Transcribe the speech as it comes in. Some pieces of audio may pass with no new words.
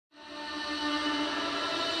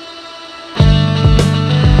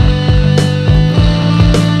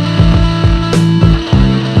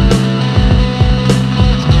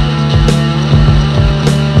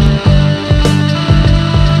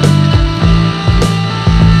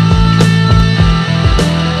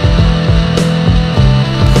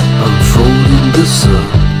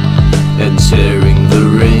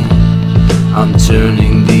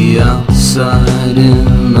turning the outside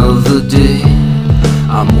in of the day.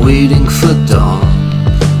 I'm waiting for dawn,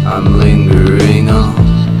 I'm lingering on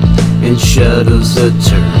in shadows that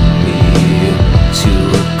turn me into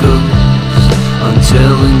a ghost.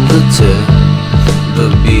 Untelling the tale, the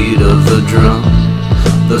beat of the drum,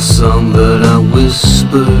 the song that I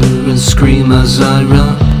whisper and scream as I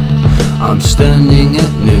run. I'm standing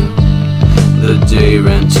at noon, the day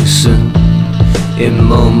ran too soon, in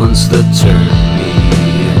moments that turn me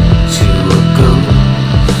into a ghost.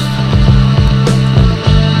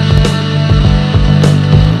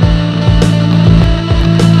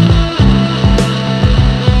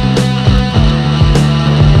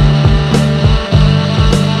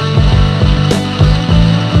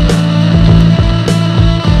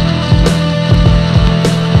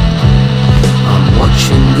 I'm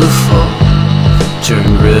watching the fall turn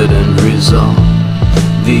red and resolve,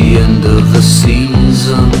 the end of the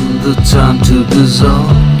season, the time to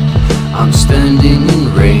dissolve. I'm standing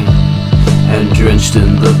in rain and drenched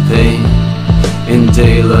in the pain, in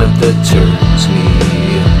daylight that turns me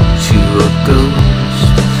into a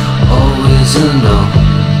ghost. Always enough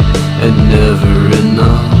and never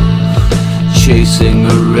enough, chasing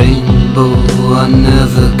a rainbow I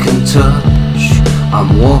never can touch.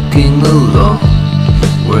 I'm walking along,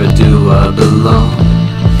 where do I belong?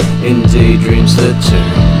 In daydreams that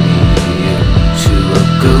turn me into a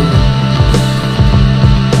ghost.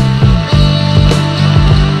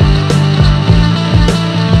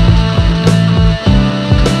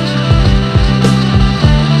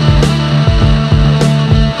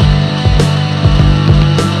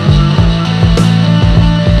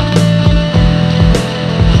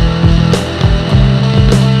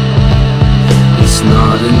 It's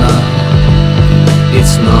not enough,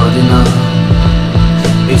 it's not enough,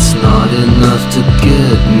 it's not enough to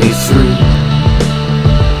get me through.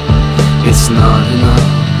 It's not enough,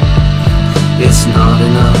 it's not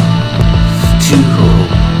enough to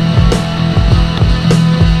hold.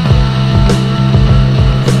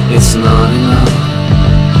 It's not enough,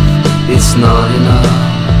 it's not enough,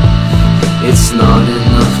 it's not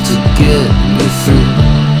enough to get me through.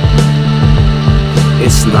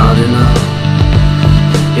 It's not enough,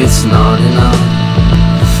 it's not enough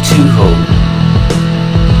to hold.